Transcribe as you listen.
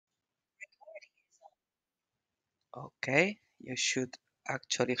Okay, you should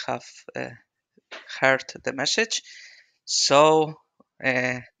actually have heard the message. So,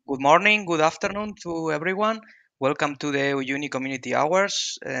 good morning, good afternoon to everyone. Welcome to the Uyuni Community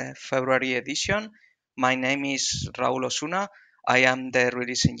Hours February edition. My name is Raul Osuna. I am the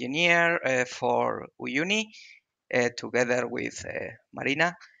release engineer for Uyuni together with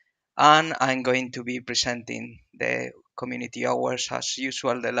Marina, and I'm going to be presenting the community hours as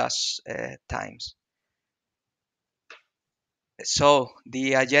usual the last times. So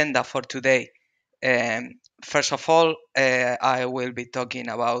the agenda for today. First of all, I will be talking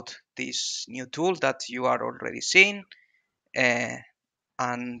about this new tool that you are already seeing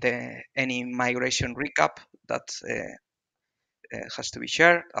and any migration recap that has to be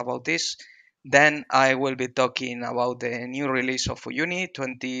shared about this. Then I will be talking about the new release of Uyuni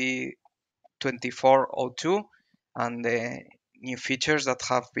 2024-02 and the new features that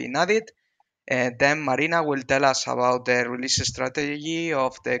have been added. Then Marina will tell us about the release strategy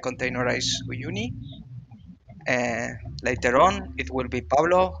of the containerized Uyuni. Later on, it will be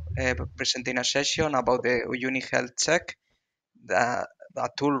Pablo presenting a session about the Uyuni health check, the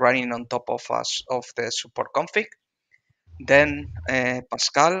tool running on top of us of the support config. Then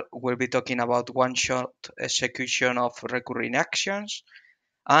Pascal will be talking about one-shot execution of recurring actions.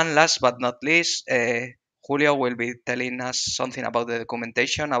 And last but not least, Julio will be telling us something about the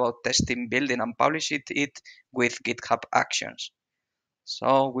documentation about testing, building, and publishing it with GitHub Actions.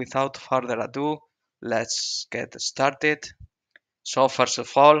 So without further ado, let's get started. So first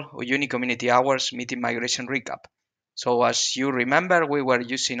of all, Uyuni Community Hours meeting migration recap. So as you remember, we were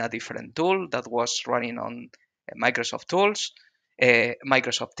using a different tool that was running on Microsoft Tools,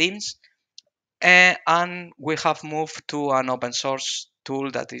 Microsoft Teams, and we have moved to an open source tool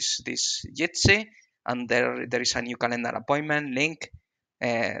that is this Jitsi, and there is a new calendar appointment link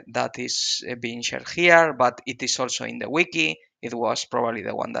that is being shared here, but it is also in the wiki. It was probably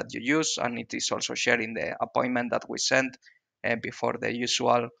the one that you use, and it is also shared in the appointment that we sent before the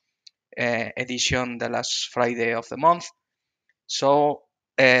usual edition the last Friday of the month. So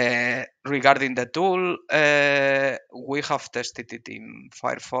regarding the tool, we have tested it in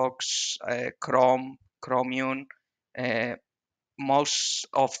Firefox, Chrome, Chromium. Most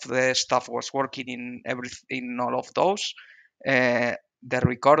of the stuff was working in all of those. The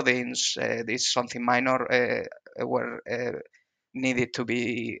recordings, this is something minor, were needed to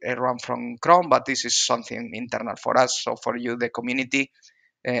be run from Chrome, but this is something internal for us. So for you, the community,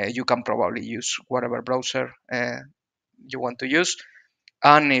 you can probably use whatever browser you want to use.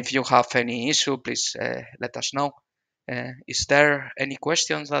 And if you have any issue, please let us know. Is there any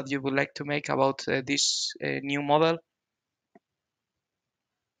questions that you would like to make about this new model?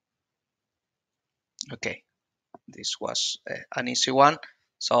 Okay, this was an easy one.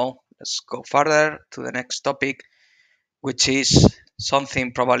 So let's go further to the next topic, which is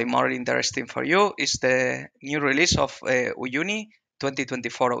something probably more interesting for you, is the new release of Uyuni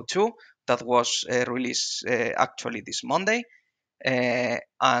 2024-02 that was released actually this Monday.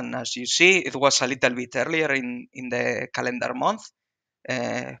 And as you see, it was a little bit earlier in the calendar month,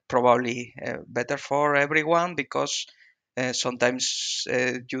 probably better for everyone because sometimes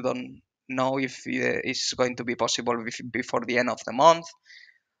you don't know if it's going to be possible before the end of the month.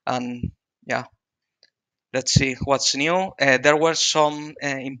 And yeah, let's see what's new. There were some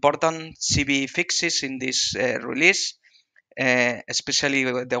important CB fixes in this release, especially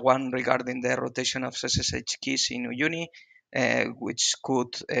the one regarding the rotation of SSH keys in Uyuni, which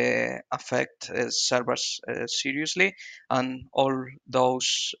could affect servers seriously, and all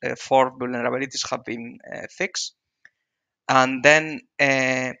those 4 vulnerabilities have been fixed. And then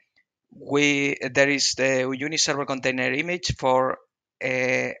there is the Uyuni server container image for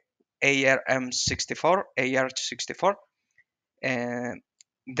AR64.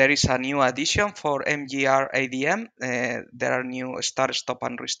 There is a new addition for MGR ADM. There are new start, stop,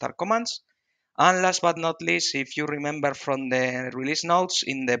 and restart commands. And last but not least, if you remember from the release notes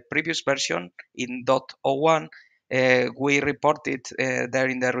in the previous version in .01, we reported there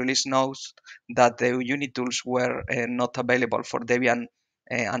in the release notes that the Uyuni tools were not available for Debian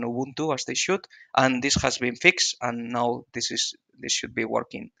and Ubuntu as they should, and this has been fixed, and now this should be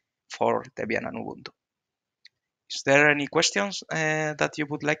working for Debian and Ubuntu. Is there any questions that you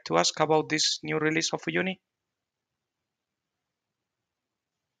would like to ask about this new release of Uyuni?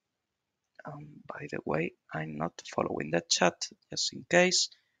 By the way, I'm not following the chat, just in case.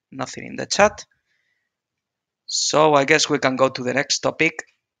 Nothing in the chat. So I guess we can go to the next topic.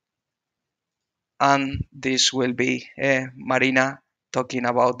 And this will be Marina talking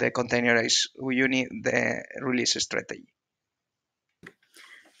about the containerized Uyuni, the release strategy.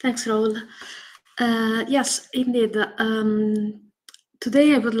 Thanks, Raul. Yes, indeed.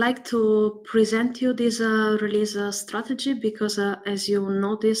 Today I would like to present you this release strategy because as you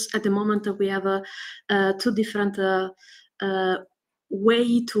notice at the moment we have two different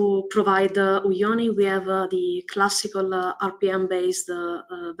way to provide Uyuni. We have the classical RPM based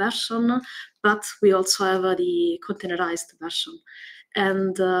version, but we also have the containerized version.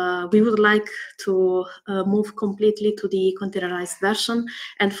 And we would like to move completely to the containerized version.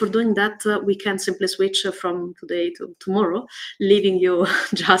 And for doing that, we can simply switch from today to tomorrow, leaving you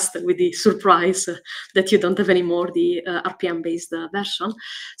just with the surprise that you don't have anymore the RPM-based version.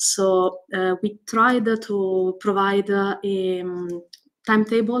 So we tried to provide a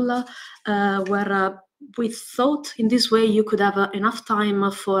timetable where we thought in this way you could have enough time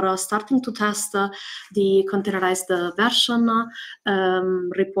for starting to test the containerized version,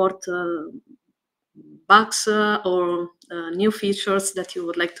 report bugs or new features that you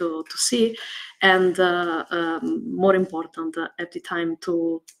would like to see, and more important, at the time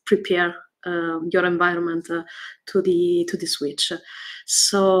to prepare your environment to the switch.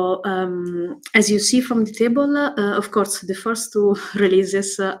 So as you see from the table, of course, the first two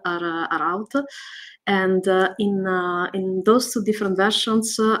releases are out. And in those two different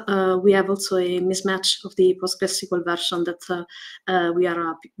versions, we have also a mismatch of the PostgreSQL version that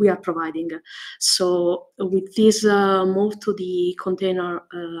we are providing. So with this move to the container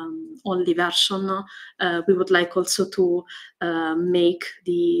only version, we would like also to make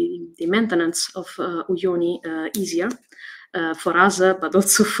the maintenance of Uyuni easier. For us, but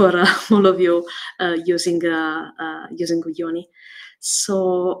also for all of you using Uyuni.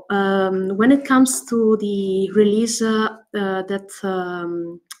 So when it comes to the release that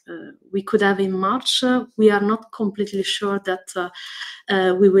we could have in March, we are not completely sure that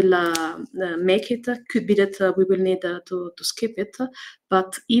we will make it. Could be that we will need to skip it.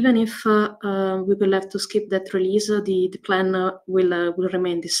 But even if we will have to skip that release, the plan will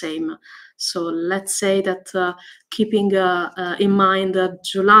remain the same. So let's say that keeping in mind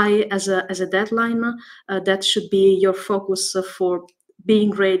July as a deadline, that should be your focus for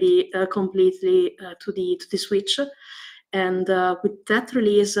being ready completely to the switch. And with that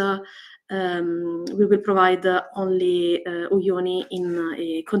release, we will provide only Uyuni in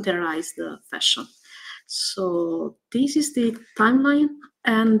a containerized fashion. So this is the timeline.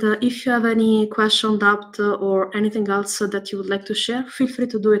 And if you have any question, doubt, or anything else that you would like to share, feel free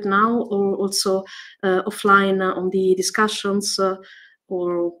to do it now, or also offline on the discussions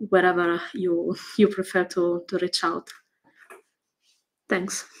or wherever you prefer to reach out.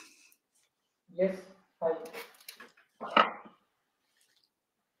 Thanks. Yes, hi.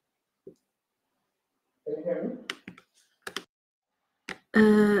 Can you hear me?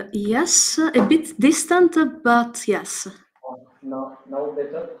 Yes, a bit distant, but yes. Now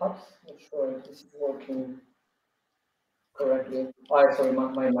better, perhaps. Not sure if this is working correctly. Sorry,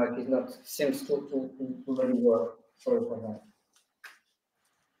 my mic is not seems to really work. Sorry for that.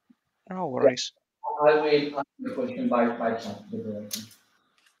 No worries. I will ask the question by chat.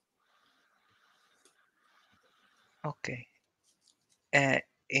 Okay.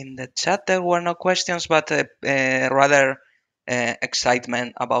 In the chat there were no questions, but rather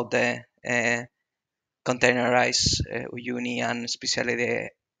excitement about the containerized Uyuni and especially the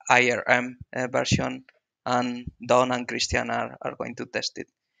IRM version. And Don and Christian are going to test it.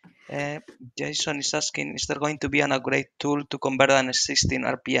 Jason is asking, is there going to be an upgrade tool to convert an existing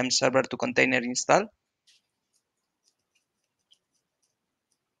RPM server to container install?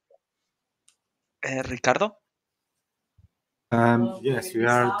 Ricardo? Yes, we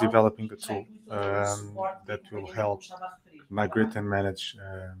are developing a tool that will help migrate and manage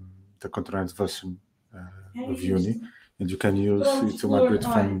the containerized version of Uyuni, and you can use it to migrate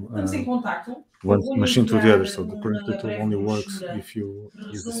from one machine to the other. So the current tool only works if you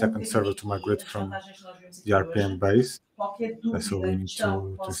use the second server to migrate from the RPM base. So we need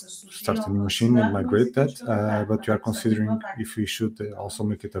to start a new machine and migrate that, but we are considering if we should also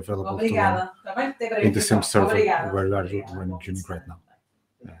make it available to in the same server where we are running Uyuni right now.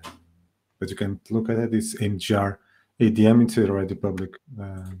 But you can look at it, it's MGR ADM, it's already public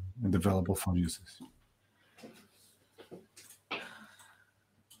and available for users.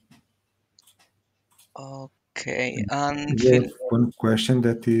 Okay, and one question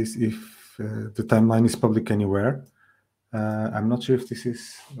that is if the timeline is public anywhere. I'm not sure if this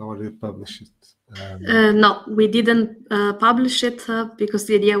is already published. No, we didn't publish it because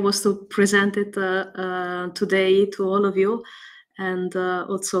the idea was to present it today to all of you and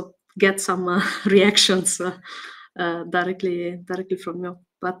also get some reactions directly from you.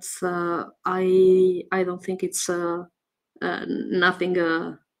 But I don't think it's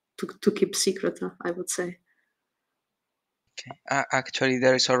nothing to keep secret, I would say. Okay. Actually,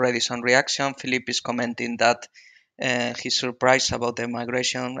 there is already some reaction. Philip is commenting that he's surprised about the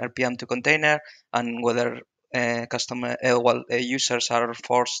migration RPM to container and whether users are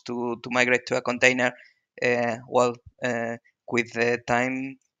forced to migrate to a container. With the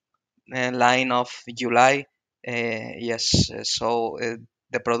time line of July, yes. So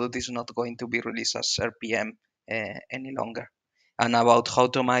the product is not going to be released as RPM any longer. And about how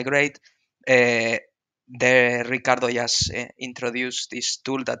to migrate, Ricardo just introduced this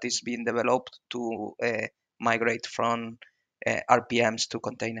tool that is being developed to migrate from RPMs to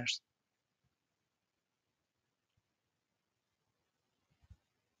containers.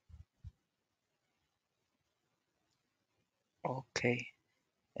 Okay.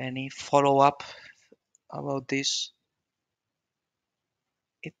 Any follow-up about this?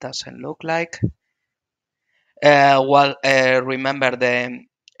 It doesn't look like. Remember the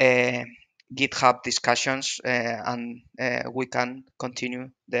GitHub discussions, and we can continue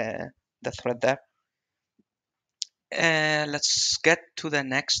the thread there. Let's get to the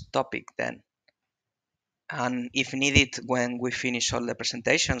next topic then. And if needed, when we finish all the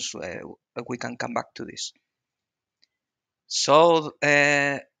presentations, we can come back to this. So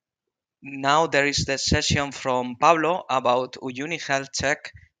now there is the session from Pablo about Uyuni health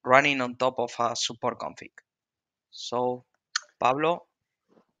check running on top of a support config. So, Pablo.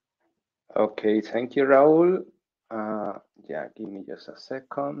 Okay, thank you, Raul. Yeah, give me just a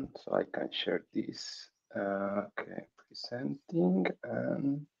second so I can share this. Okay, presenting.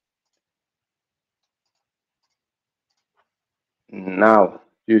 Now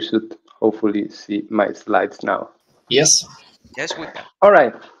you should hopefully see my slides now. Yes. Yes, we can. All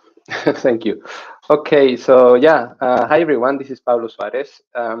right. Thank you. Okay, so yeah, hi everyone, this is Pablo Suarez.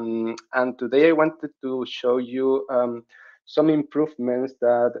 And today I wanted to show you some improvements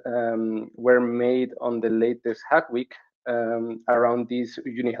that were made on the latest Hack Week around this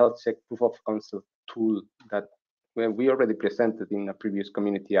Uyuni Health Check proof of concept tool that we already presented in a previous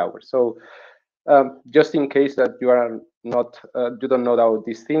community hour. So just in case that you are not, you don't know about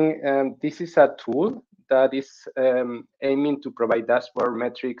this thing, this is a tool that is aiming to provide dashboard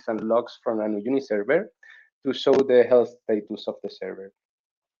metrics and logs from an Uyuni server to show the health status of the server.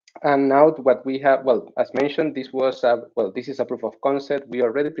 And now what we have, well, as mentioned, this was this is a proof of concept. We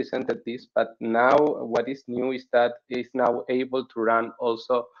already presented this, but now what is new is that it's now able to run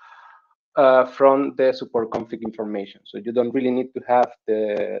also from the support config information. So you don't really need to have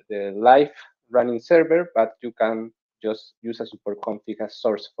the live running server, but you can just use a support config as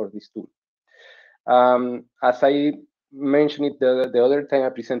source for this tool. As I mentioned it the other time I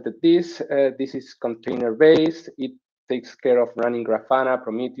presented this, this is container based. It takes care of running Grafana,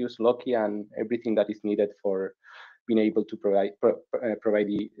 Prometheus, Loki, and everything that is needed for being able to provide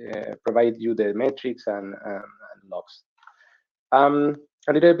you the metrics and logs.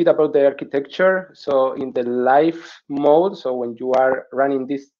 A little bit about the architecture. So in the live mode, so when you are running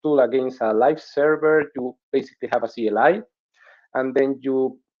this tool against a live server, you basically have a CLI, and then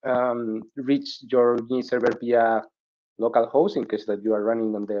you reach your Uyuni server via localhost in case that you are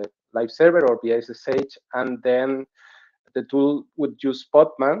running on the live server, or via SSH, and then the tool would use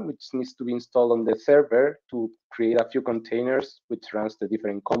Podman, which needs to be installed on the server to create a few containers, which runs the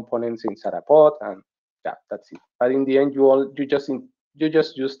different components inside a pod, and yeah, that's it. But in the end, you just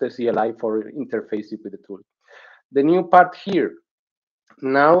use the CLI for interfacing with the tool. The new part here,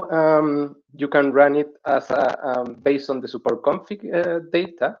 now you can run it as based on the support config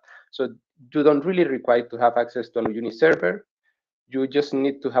data. So you don't really require to have access to a Uyuni server. You just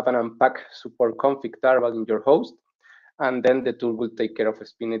need to have an unpack support config tarball in your host, and then the tool will take care of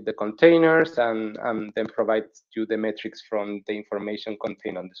spinning the containers and then provide you the metrics from the information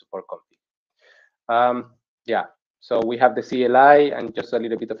contained on the support config. Yeah, so we have the CLI and just a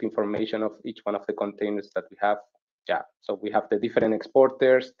little bit of information of each one of the containers that we have. Yeah, so we have the different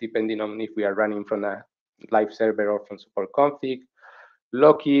exporters depending on if we are running from a live server or from support config.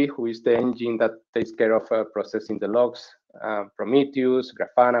 Loki, who is the engine that takes care of processing the logs. Prometheus,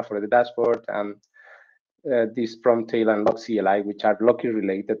 Grafana for the dashboard, and this Promtail and log CLI, which are Loki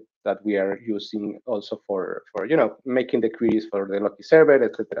related, that we are using also for making the queries for the Loki server,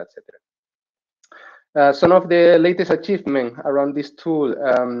 etc., etc. Some of the latest achievement around this tool,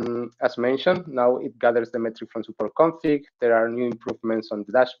 as mentioned, now it gathers the metric from support config. There are new improvements on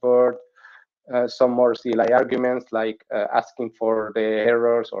the dashboard, some more CLI arguments like asking for the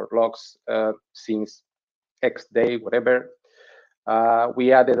errors or logs since X day, whatever.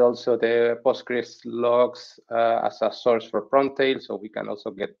 We added also the Postgres logs as a source for Promtail, so we can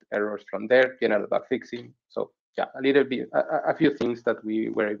also get errors from there, general bug fixing. So yeah, a little bit, a few things that we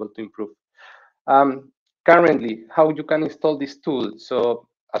were able to improve. Currently, how you can install this tool. So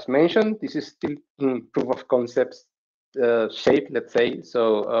as mentioned, this is still in proof of concepts shape, let's say.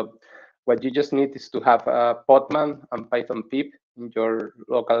 So what you just need is to have Podman and Python pip in your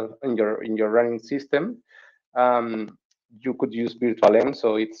local, in your running system. You could use virtualenv,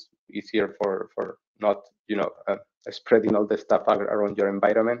 so it's easier for not, you know, spreading all the stuff around your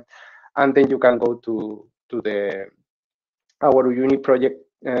environment. And then you can go to the our Uyuni project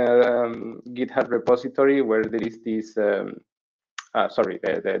GitHub repository, where there is this the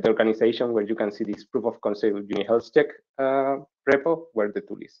organization where you can see this proof of concept Uyuni health check repo, where the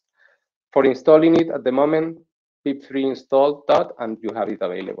tool is. For installing it at the moment, pip3 install dot, and you have it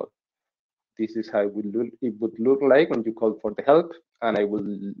available. This is how it would look like when you call for the help, and I will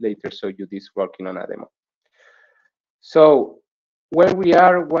later show you this working on a demo. So where we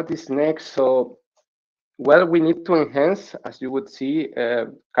are, what is next? So, well, we need to enhance, as you would see.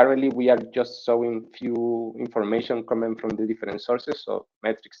 Currently, we are just showing few information coming from the different sources. So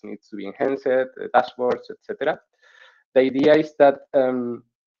metrics needs to be enhanced, dashboards, etc. The idea is that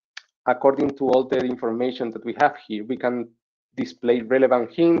according to all the information that we have here, we can display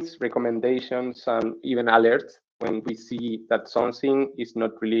relevant hints, recommendations, and even alerts when we see that something is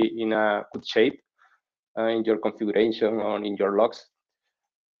not really in a good shape in your configuration or in your logs.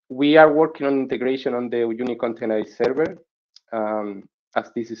 We are working on integration on the Uyuni containerized server,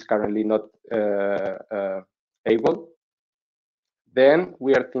 as this is currently not able. Then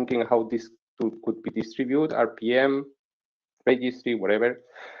we are thinking how this tool could be distributed, RPM, registry, whatever.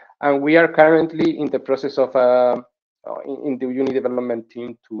 And we are currently in the process of in the Uyuni development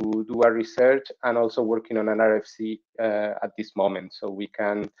team to do a research and also working on an RFC at this moment. So we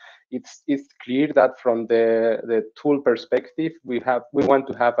can, it's clear that from the tool perspective, we want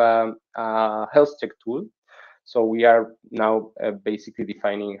to have a health check tool. So we are now basically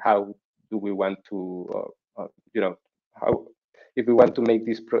defining how do we want to, you know, how, if we want to make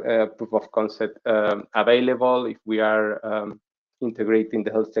this proof of concept available, if we are integrating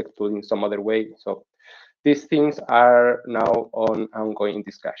the health check tool in some other way. So these things are now on ongoing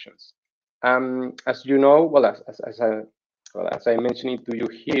discussions. As you know, well, as I mentioned it to you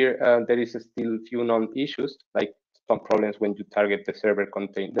here, there is still few known issues, like some problems when you target the server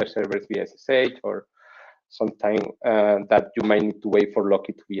servers via SSH, or sometime that you might need to wait for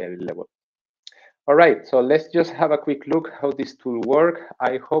Loki to be available. All right, so let's just have a quick look how this tool works.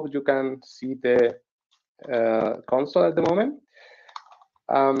 I hope you can see the console at the moment.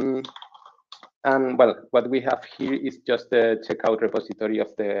 And well, what we have here is just the checkout repository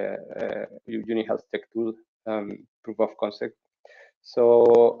of the Uyuni health check tool proof of concept.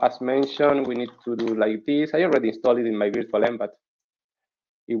 So as mentioned, we need to do like this. I already installed it in my virtual env, but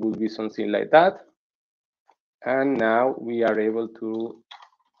it will be something like that. And now we are able to,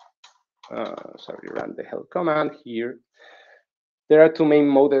 run the help command here. There are two main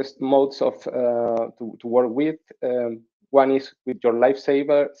modes of to work with. One is with your live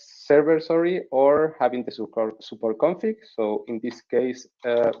server, or having the support config. So in this case,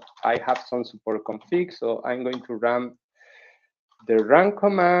 I have some support config. So I'm going to run the run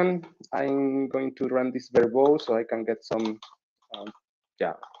command. I'm going to run this verbose so I can get some,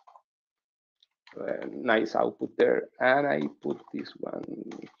 nice output there. And I put this one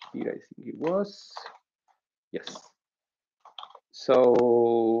here, I think it was. Yes.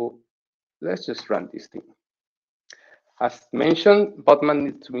 So let's just run this thing. As mentioned, Podman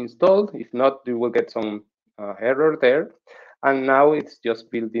needs to be installed. If not, you will get some error there. And now it's just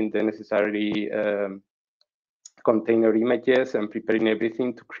building the necessary container images and preparing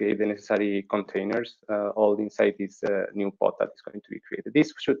everything to create the necessary containers, all inside this new pod that is going to be created.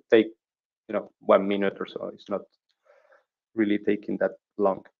 This should take, 1 minute or so. It's not really taking that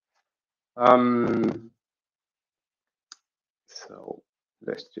long. So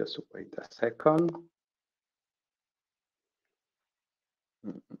let's just wait a second.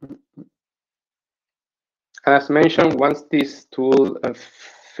 As mentioned, once this tool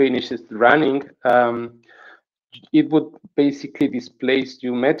finishes running, it would basically display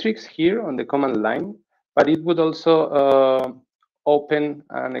you metrics here on the command line, but it would also open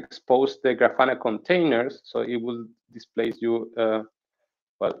and expose the Grafana containers. So it will display you,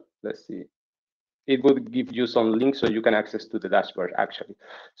 well, let's see. It would give you some links so you can access to the dashboard actually.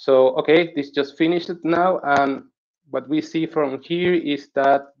 So, okay, this just finished now. And what we see from here is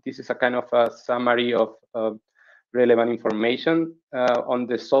that this is a kind of a summary of relevant information. On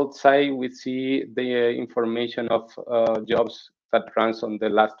the salt side, we see the information of jobs that runs on the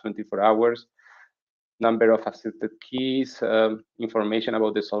last 24 hours. number of accepted keys, information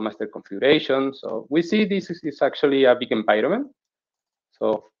about the Sol master configuration. So we see this is actually a big environment.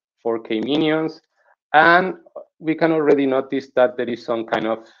 So 4K minions. And we can already notice that there is some kind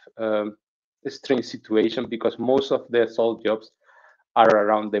of strange situation because most of the Sol jobs are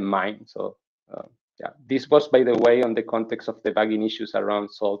around the mine. So yeah, this was, by the way, on the context of debugging issues around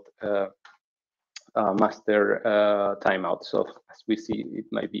Salt master timeout. So as we see, it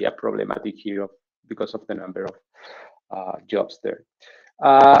might be a problematic here because of the number of jobs there.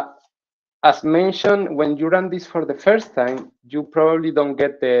 As mentioned, when you run this for the first time, you probably don't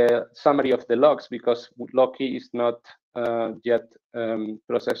get the summary of the logs because Loki is not yet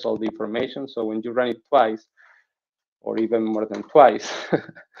processed all the information. So when you run it twice, or even more than twice,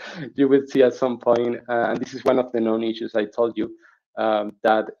 you will see at some point, and this is one of the known issues I told you,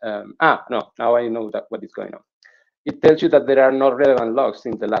 that, now I know that what is going on. It tells you that there are no relevant logs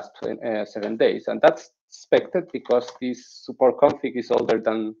in the last 7 days, and that's expected because this support config is older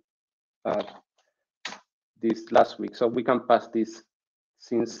than this last week. So we can pass this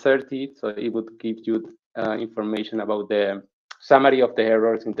since 30, so it would give you information about the summary of the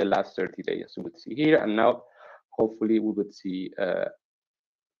errors in the last 30 days, as you would see here. And now, hopefully, we would see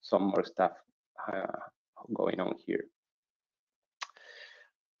some more stuff going on here.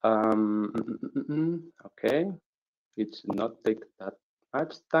 Okay, it should not take that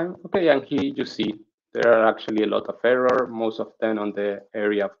much time. Okay, and here you see there are actually a lot of error, most of them on the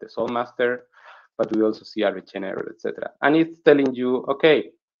area of the Sol master, but we also see a regen error, etc. And it's telling you,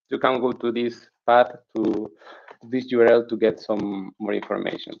 okay, you can go to this path to this URL to get some more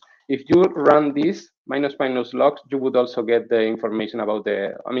information. If you run this -- logs, you would also get the information about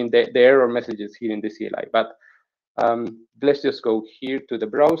the error messages here in the CLI. But let's just go here to the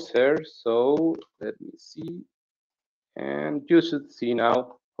browser. So let me see. And you should see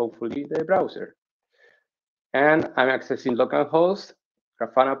now, hopefully, the browser. And I'm accessing localhost,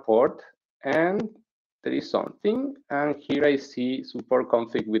 Grafana port, and there is something. And here I see support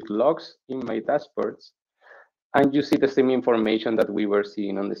config with logs in my dashboards. And you see the same information that we were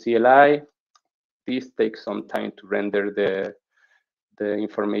seeing on the CLI. This takes some time to render the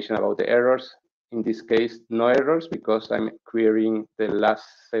information about the errors. In this case, no errors because I'm querying the last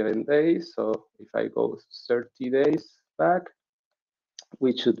 7 days. So if I go 30 days back,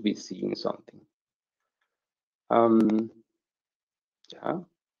 we should be seeing something. Yeah,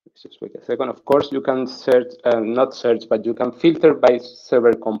 let's just wait a second. Of course, you can search, not search, but you can filter by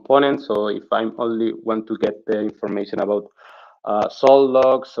server components. So if I only want to get the information about Sol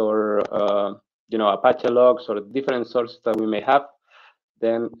logs or Apache logs or different sources that we may have,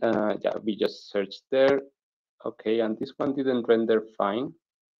 then yeah, we just search there. Okay, and this one didn't render fine.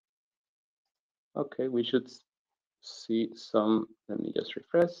 Okay, we should see some. Let me just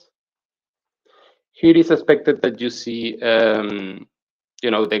refresh. Here is expected that you see,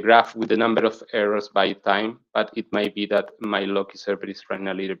 the graph with the number of errors by time, but it might be that my Loki server is running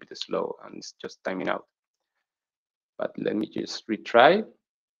a little bit slow and it's just timing out. But let me just retry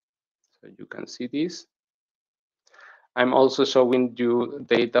so you can see this. I'm also showing you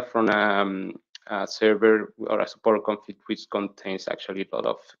data from a server or a support config which contains actually a lot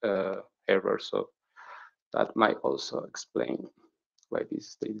of errors. So that might also explain why this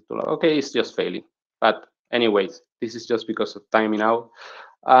is stated too long. Okay, it's just failing. But anyways, this is just because of timing out.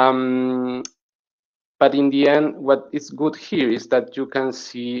 But in the end, what is good here is that you can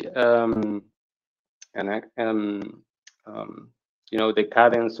see the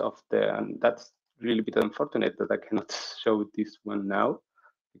cadence of and that's really a bit unfortunate that I cannot show this one now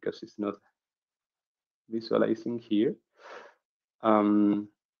because it's not visualizing here.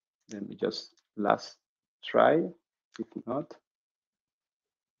 Let me just last try, if not.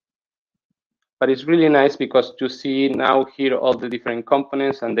 But it's really nice because you see now here all the different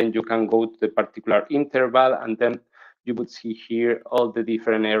components, and then you can go to the particular interval, and then you would see here all the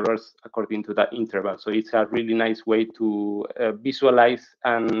different errors according to that interval. So it's a really nice way to visualize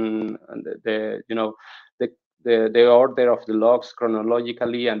and the order of the logs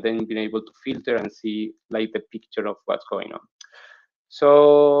chronologically, and then being able to filter and see like the picture of what's going on.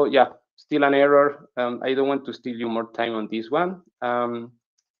 So yeah, still an error. I don't want to steal you more time on this one.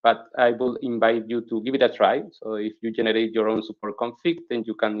 But I will invite you to give it a try. So if you generate your own support config, then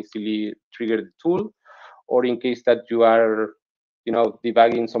you can easily trigger the tool. Or in case that you are,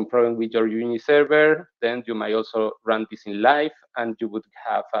 debugging some problem with your Uyuni server, then you might also run this in live, and you would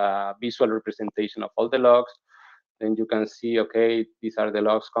have a visual representation of all the logs. Then you can see, okay, these are the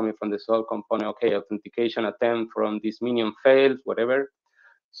logs coming from the Sol component. Okay, authentication attempt from this minion failed, whatever.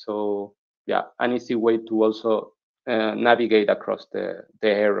 So yeah, an easy way to also navigate across the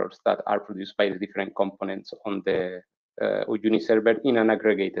errors that are produced by the different components on the Uyuni server in an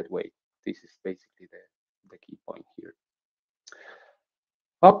aggregated way. This is basically the key point here.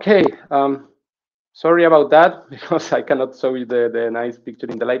 Okay, sorry about that, because I cannot show you the nice picture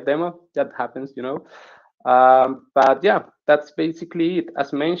in the live demo. That happens, you know. But yeah, that's basically it.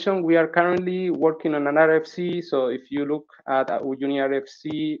 As mentioned, we are currently working on an RFC. So if you look at Uyuni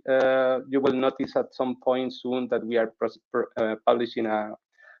RFC, you will notice at some point soon that we are publishing a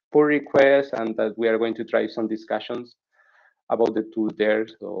pull request and that we are going to drive some discussions about the tool there.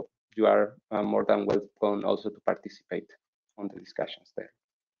 So you are more than welcome also to participate on the discussions there.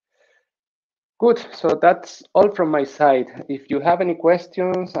 Good, so that's all from my side. If you have any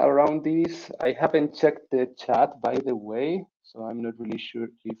questions around this, I haven't checked the chat, by the way, so I'm not really sure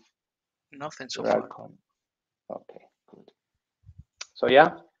if nothing so there are far. comments. Okay, good. So yeah,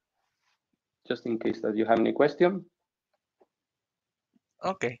 just in case that you have any question.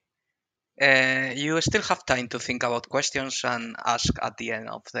 Okay. You still have time to think about questions and ask at the end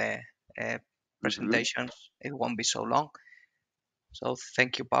of the presentations. It won't be so long. So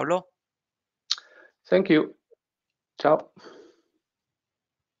thank you, Pablo. Thank you. Ciao.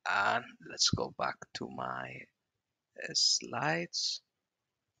 And let's go back to my slides.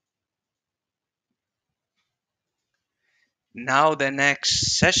 Now the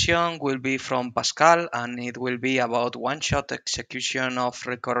next session will be from Pascal, and it will be about one-shot execution of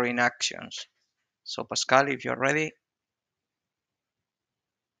recurring actions. So Pascal, if you're ready,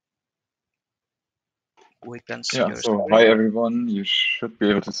 we can see your so screen. hi everyone. You should be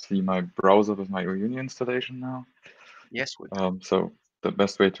able to see my browser with my Uyuni installation now. Yes, we can. So the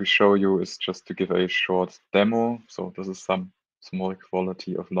best way to show you is just to give a short demo. So this is some small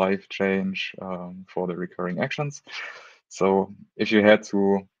quality of life change for the recurring actions. So if you head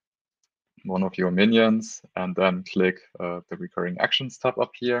to one of your minions and then click the recurring actions tab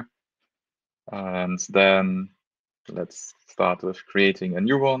up here, and then let's start with creating a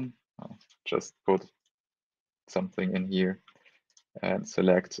new one. Just put something in here and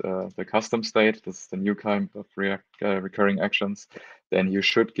select the custom state. This is the new kind of recurring actions. Then you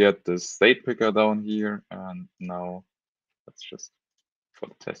should get the state picker down here. And now let's just, for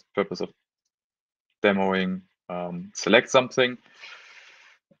the test purpose of demoing, select something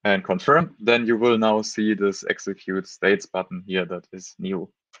and confirm. Then you will now see this execute states button here that is new.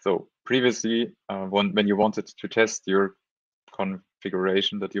 So previously, when you wanted to test your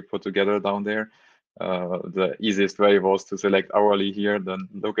configuration that you put together down there, the easiest way was to select hourly here, then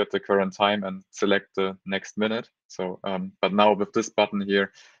look at the current time and select the next minute. So, but now with this button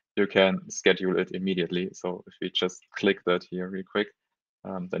here, you can schedule it immediately. So if we just click that here real quick,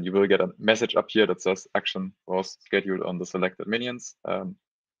 then you will get a message up here that says action was scheduled on the selected minions.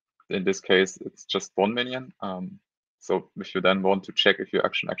 In this case, it's just one minion. So if you then want to check if your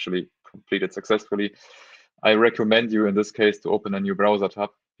action actually completed successfully, I recommend you in this case to open a new browser tab,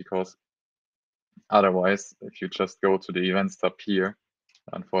 because otherwise, if you just go to the events tab here,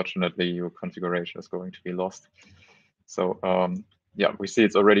 unfortunately, your configuration is going to be lost. So yeah, we see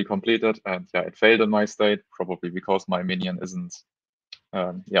it's already completed, and yeah, it failed in my state, probably because my minion isn't,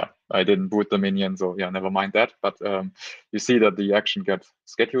 yeah, I didn't boot the minion, so yeah, never mind that. But you see that the action got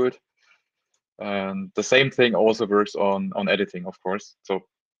scheduled. And the same thing also works on editing, of course. So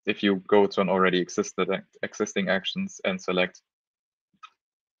if you go to an already existing actions and select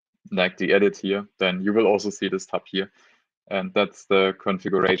like the edit here, then you will also see this tab here. And that's the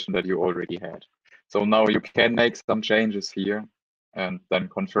configuration that you already had. So now you can make some changes here and then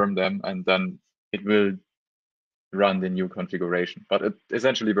confirm them, and then it will run the new configuration. But it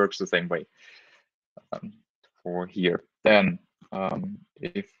essentially works the same way for here. Then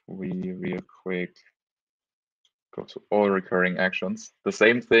if we real quick go to all recurring actions, the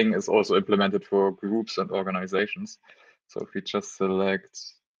same thing is also implemented for groups and organizations. So if we just select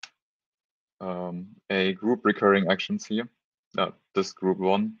a group recurring actions here, this group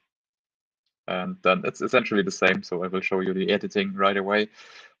 1, and then it's essentially the same. So I will show you the editing right away.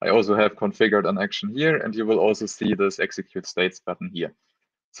 I also have configured an action here, and you will also see this execute states button here.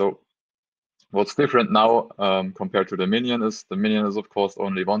 So what's different now compared to the minion is of course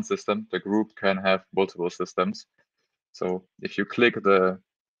only one system. The group can have multiple systems. So if you click the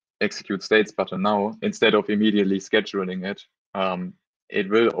execute states button now, instead of immediately scheduling it, it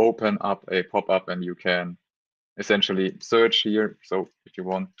will open up a pop-up and you can essentially search here. So if you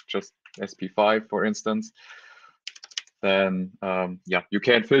want just SP5, for instance, then yeah, you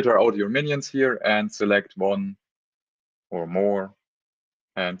can filter out your minions here and select one or more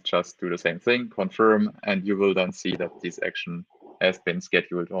and just do the same thing, confirm, and you will then see that this action has been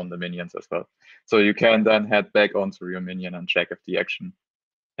scheduled on the minions as well. So you can then head back onto your minion and check if the action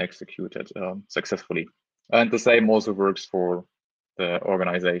executed successfully. And the same also works for the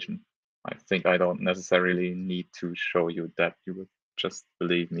organization. I think I don't necessarily need to show you that. You would just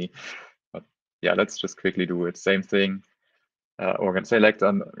believe me. But yeah, let's just quickly do it. Same thing. Select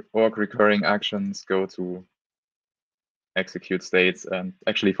an org recurring actions, go to execute states. And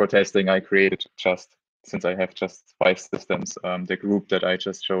actually for testing, I created since I have just 5 systems, the group that I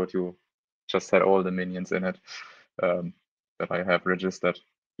just showed you just had all the minions in it that I have registered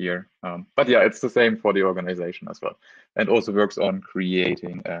here. But yeah, it's the same for the organization as well. And also works on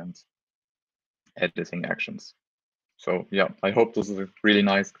creating and editing actions. So yeah, I hope this is a really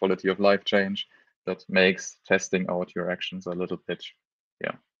nice quality of life change that makes testing out your actions a little bit,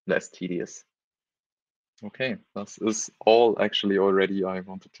 less tedious. Okay, this is all actually already I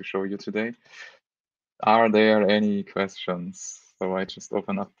wanted to show you today. Are there any questions? So I just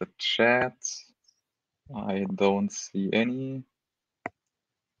open up the chat. I don't see any.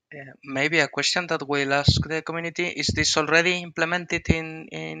 Maybe a question that we'll ask the community: is this already implemented in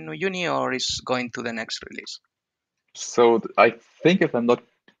Uyuni, or is going to the next release? So I think if I'm not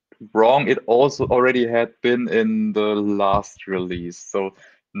wrong, it also already had been in the last release. So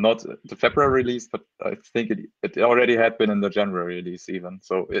not the February release, but I think it already had been in the January release even.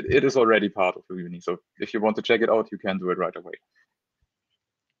 So it is already part of Uyuni. So if you want to check it out, you can do it right away.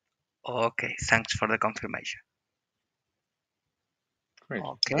 Okay, thanks for the confirmation. Great.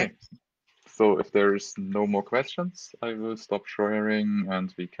 Okay. So if there's no more questions, I will stop sharing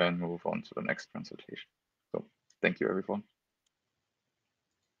and we can move on to the next presentation. So thank you, everyone.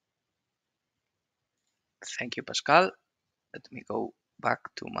 Thank you, Pascal. Let me go back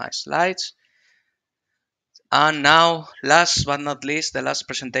to my slides. And now, last but not least, the last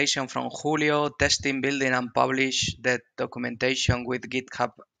presentation from Julio, testing, building, and publish the documentation with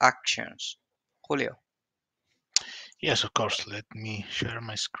GitHub Actions. Julio. Yes, of course. Let me share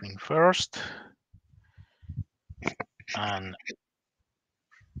my screen first. And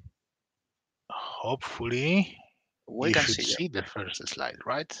hopefully you should see the first slide,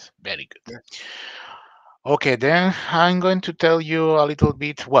 right? Very good. Yes. Okay, then I'm going to tell you a little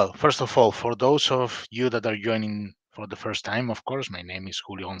bit. Well, first of all, for those of you that are joining for the first time, of course, my name is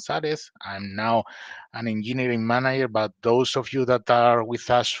Julio Gonzalez. I'm now an engineering manager, but those of you that are with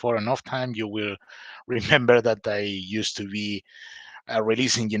us for enough time, you will remember that I used to be a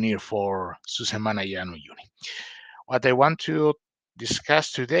release engineer for System Manager and Uyuni. What I want to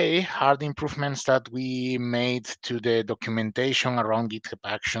discuss today are the improvements that we made to the documentation around GitHub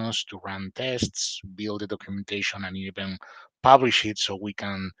Actions to run tests, build the documentation, and even publish it so we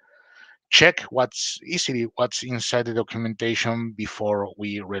can check what's inside the documentation before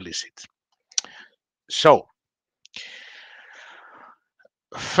we release it. So,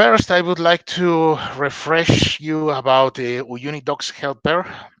 first, I would like to refresh you about the Uyuni Docs Helper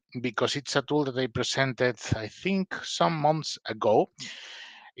because it's a tool that I presented, I think, some months ago.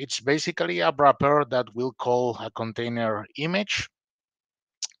 It's basically a wrapper that will call a container image,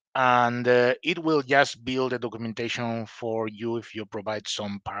 and it will just build a documentation for you if you provide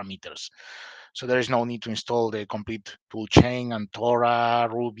some parameters. So there is no need to install the complete toolchain and Tora,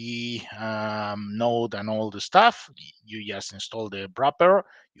 Ruby, Node, and all the stuff. You just install the wrapper,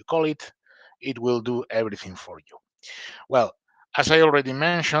 you call it, it will do everything for you. Well, as I already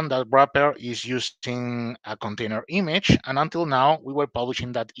mentioned, that wrapper is using a container image, and until now, we were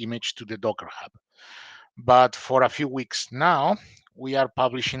publishing that image to the Docker Hub. But for a few weeks now, we are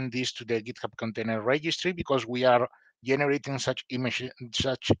publishing this to the GitHub Container Registry because we are generating such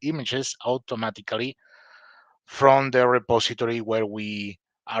images automatically from the repository where we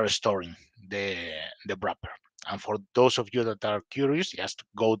are storing the wrapper. And for those of you that are curious, just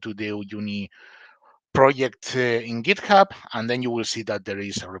go to the Uyuni project in GitHub, and then you will see that there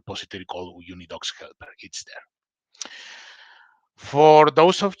is a repository called Uyuni Docs Helper. It's there. For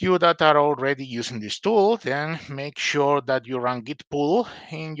those of you that are already using this tool, then make sure that you run git pull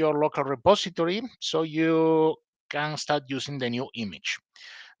in your local repository so you can start using the new image.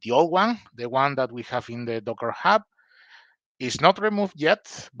 The old one, the one that we have in the Docker Hub, is not removed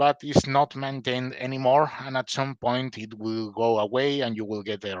yet, but is not maintained anymore. And at some point, it will go away and you will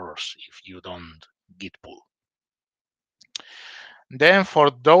get errors if you don't git pull. Then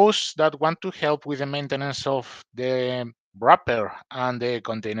for those that want to help with the maintenance of the wrapper and the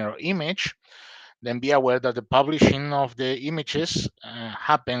container image, then be aware that the publishing of the images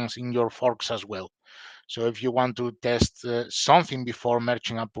happens in your forks as well. So if you want to test something before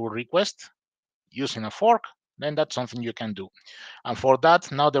merging a pull request using a fork, then that's something you can do. And for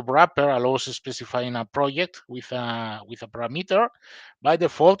that, now the wrapper allows specifying a project with a parameter. By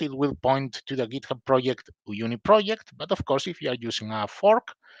default, it will point to the GitHub project uyuni-project. But of course, if you are using a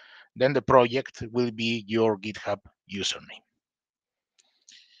fork, then the project will be your GitHub username.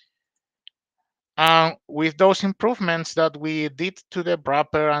 And with those improvements that we did to the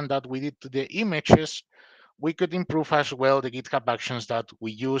wrapper and that we did to the images, we could improve as well the GitHub actions that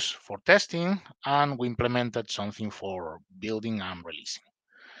we use for testing, and we implemented something for building and releasing.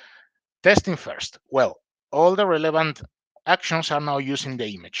 Testing first. Well, all the relevant actions are now using the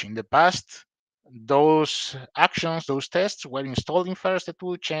image. In the past, those actions, those tests were installing first the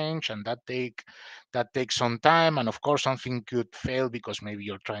tool change, and that takes some time. And of course, something could fail because maybe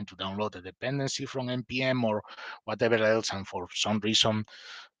you're trying to download a dependency from npm or whatever else, and for some reason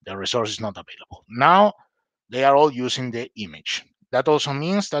the resource is not available. Now they are all using the image. That also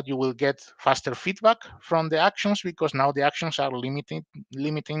means that you will get faster feedback from the actions, because now the actions are limited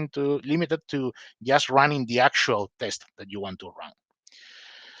to just running the actual test that you want to run.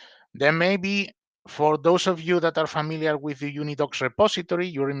 Then maybe for those of you that are familiar with the Unidocs repository,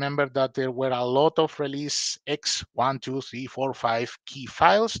 you remember that there were a lot of release X1, 2, 3, 4, 5 key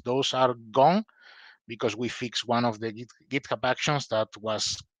files. Those are gone because we fixed one of the GitHub actions that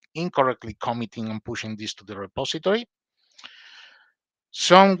was incorrectly committing and pushing this to the repository.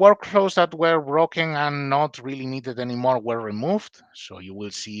 Some workflows that were broken and not really needed anymore were removed. So you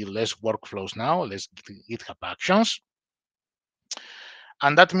will see less workflows now, less GitHub actions.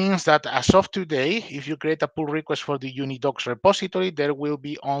 And that means that as of today, if you create a pull request for the Unidocs repository, there will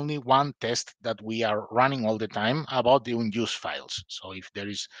be only one test that we are running all the time about the unused files. So if there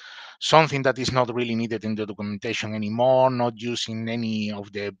is something that is not really needed in the documentation anymore, not using any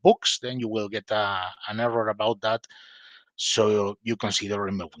of the books, then you will get an error about that. So you consider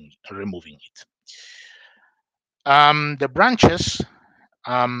removing it. The branches,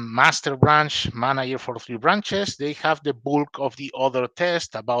 master branch, manager for 3 branches, they have the bulk of the other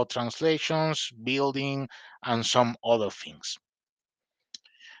tests about translations, building, and some other things.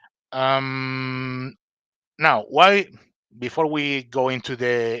 Now, why, before we go into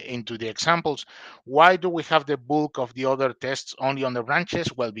the examples, why do we have the bulk of the other tests only on the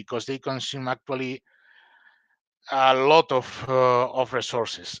branches? Well, because they consume actually a lot of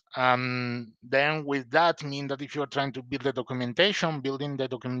resources. Then with that mean that if you're trying to build the documentation, building the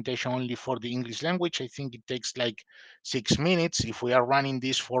documentation only for the English language, I think it takes like 6 minutes. If we are running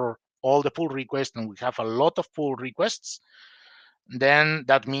this for all the pull requests, and we have a lot of pull requests, then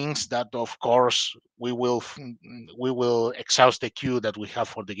that means that of course we will exhaust the queue that we have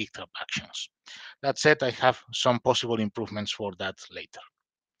for the GitHub actions. That said, I have some possible improvements for that later.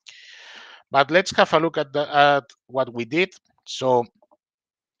 But let's have a look at what we did. So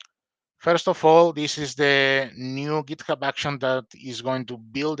first of all, this is the new GitHub action that is going to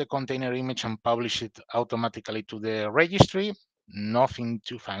build the container image and publish it automatically to the registry. Nothing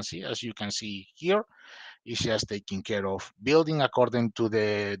too fancy, as you can see here. It's just taking care of building according to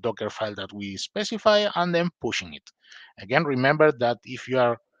the Docker file that we specify and then pushing it. Again, remember that if you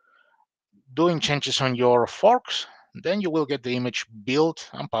are doing changes on your forks, then you will get the image built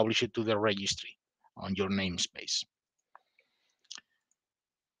and publish it to the registry on your namespace.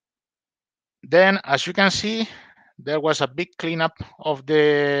 Then, as you can see, there was a big cleanup of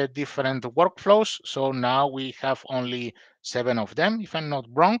the different workflows. So now we have only 7 of them, if I'm not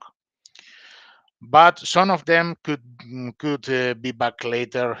wrong. But some of them could be back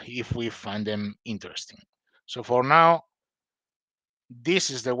later if we find them interesting. So for now, this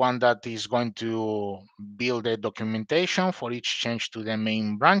is the one that is going to build the documentation for each change to the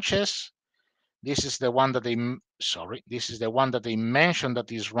main branches. This is the one that this is the one that they mentioned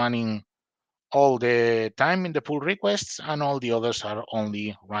that is running all the time in the pull requests, and all the others are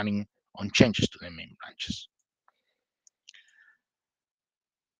only running on changes to the main branches.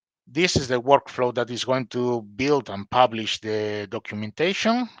 This is the workflow that is going to build and publish the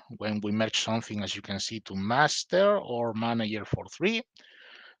documentation when we merge something, as you can see, to master or manager for 3.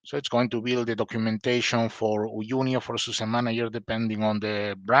 So it's going to build the documentation for Uyuni or for System Manager, depending on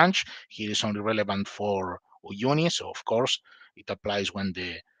the branch. Here is only relevant for Uyuni, so of course it applies when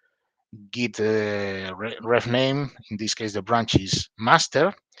the Git ref name, in this case the branch is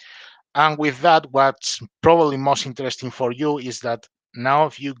master. And with that, what's probably most interesting for you is that now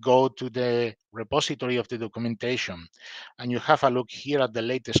if you go to the repository of the documentation and you have a look here at the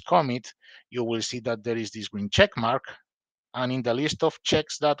latest commit, you will see that there is this green check mark. And in the list of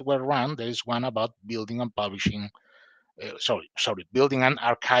checks that were run, there is one about building and publishing, building and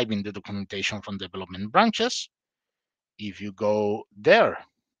archiving the documentation from development branches. If you go there,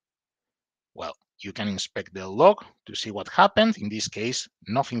 well, You can inspect the log to see what happened. In this case,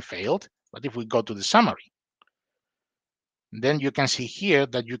 nothing failed. But if we go to the summary, then you can see here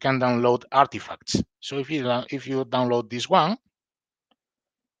that you can download artifacts. So if you download this one,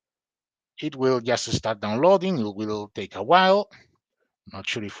 it will just start downloading. It will take a while. Not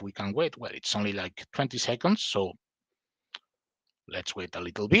sure if we can wait. Well, it's only like 20 seconds, so let's wait a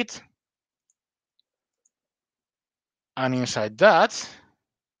little bit. And inside that,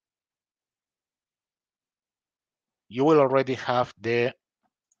 you will already have there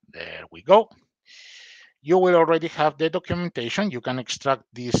we go. You will already have the documentation. You can extract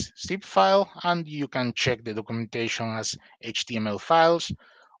this zip file and you can check the documentation as HTML files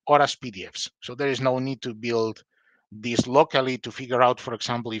or as PDFs. So there is no need to build this locally to figure out, for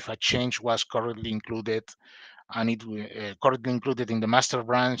example, if a change was correctly included and it correctly included in the master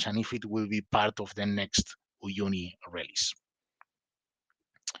branch and if it will be part of the next Uyuni release.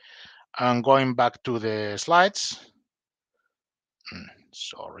 And going back to the slides.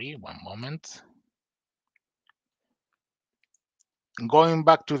 Sorry, one moment. Going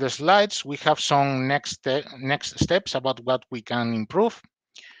back to the slides, we have some next steps about what we can improve.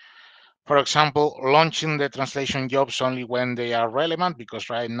 For example, launching the translation jobs only when they are relevant, because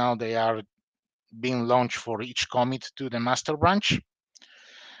right now they are being launched for each commit to the master branch.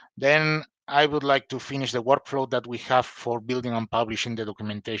 Then I would like to finish the workflow that we have for building and publishing the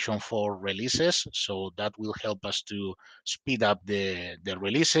documentation for releases. So that will help us to speed up the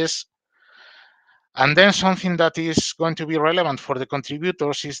releases. And then something that is going to be relevant for the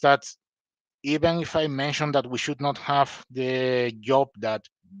contributors is that even if I mentioned that we should not have the job that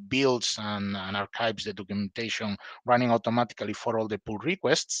builds and archives the documentation running automatically for all the pull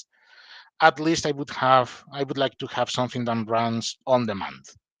requests, at least I would like to have something that runs on demand.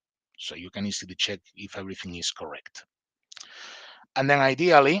 So you can easily check if everything is correct. And then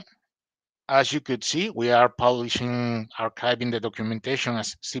ideally, as you could see, we are publishing, archiving the documentation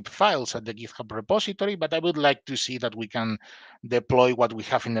as zip files at the GitHub repository, but I would like to see that we can deploy what we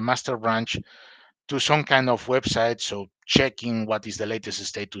have in the master branch to some kind of website, so checking what is the latest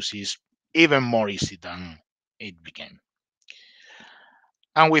status is even more easy than it became.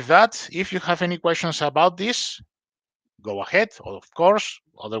 And with that, if you have any questions about this, go ahead, of course.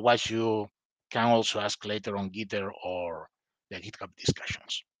 Otherwise, you can also ask later on Gitter or the GitHub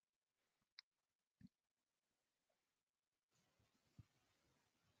discussions.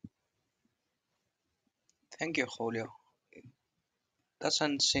 Thank you, Julio.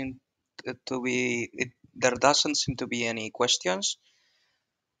 Doesn't seem to be there doesn't seem to be any questions.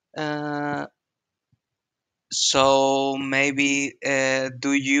 So maybe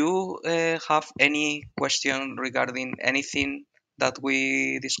do you have any question regarding anything that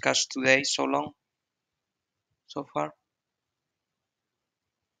we discussed today so long so far?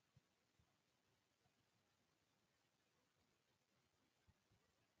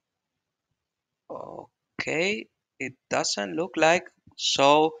 Okay, it doesn't look like.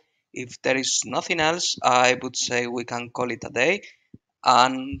 So if there is nothing else, I would say we can call it a day.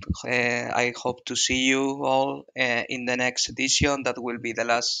 And I hope to see you all in the next edition. That will be the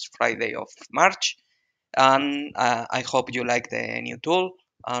last Friday of March. And I hope you like the new tool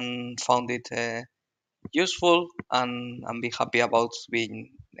and found it useful and be happy about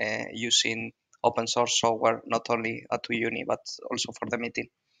being using open source software, not only at Uyuni, but also for the meeting.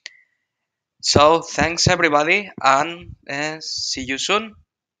 So thanks everybody and see you soon.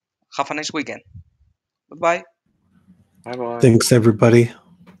 Have a nice weekend. Goodbye. Bye-bye. Thanks, everybody.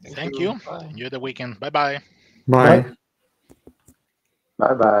 Thank you. Enjoy the weekend. Bye-bye. Bye.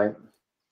 Bye-bye.